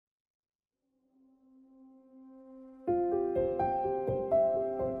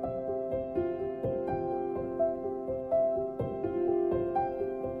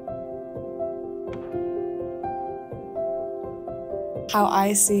How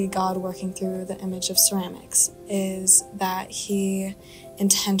I see God working through the image of ceramics is that He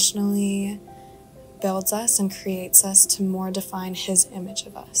intentionally builds us and creates us to more define His image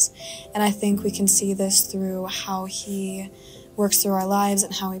of us. And I think we can see this through how He works through our lives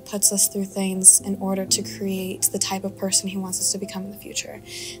and how He puts us through things in order to create the type of person He wants us to become in the future.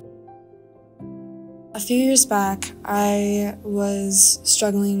 A few years back, I was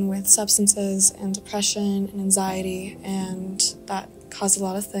struggling with substances and depression and anxiety, and that caused a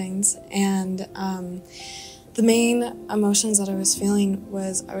lot of things. And the main emotions that I was feeling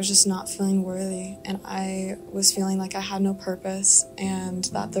was I was just not feeling worthy, and I was feeling like I had no purpose and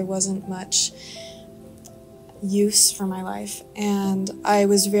that there wasn't much use for my life. And I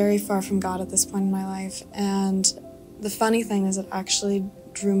was very far from God at this point in my life. And the funny thing is it actually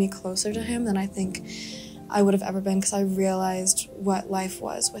drew me closer to Him than I think I would have ever been, because I realized what life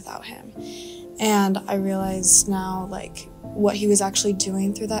was without Him. And I realize now, like, what He was actually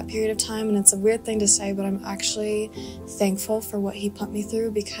doing through that period of time. And it's a weird thing to say, but I'm actually thankful for what He put me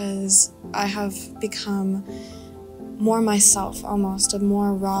through, because I have become more myself, almost a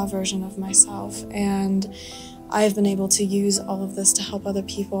more raw version of myself. And I've been able to use all of this to help other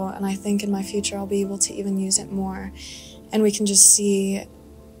people. And I think in my future, I'll be able to even use it more. And we can just see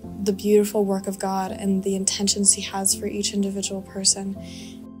the beautiful work of God and the intentions He has for each individual person.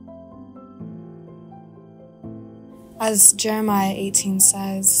 As Jeremiah 18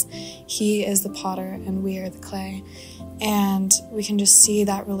 says, He is the potter and we are the clay. And we can just see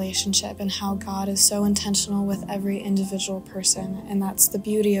that relationship and how God is so intentional with every individual person. And that's the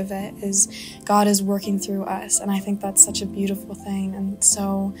beauty of it, is God is working through us. And I think that's such a beautiful thing, and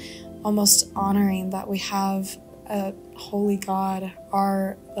so almost honoring that we have a holy God,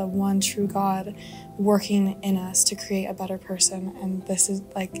 the one true God, working in us to create a better person. And this is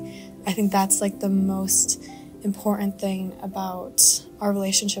like, I think that's like the most important thing about our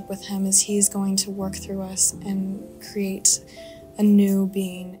relationship with Him, is He's going to work through us and create a new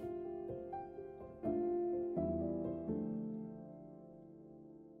being.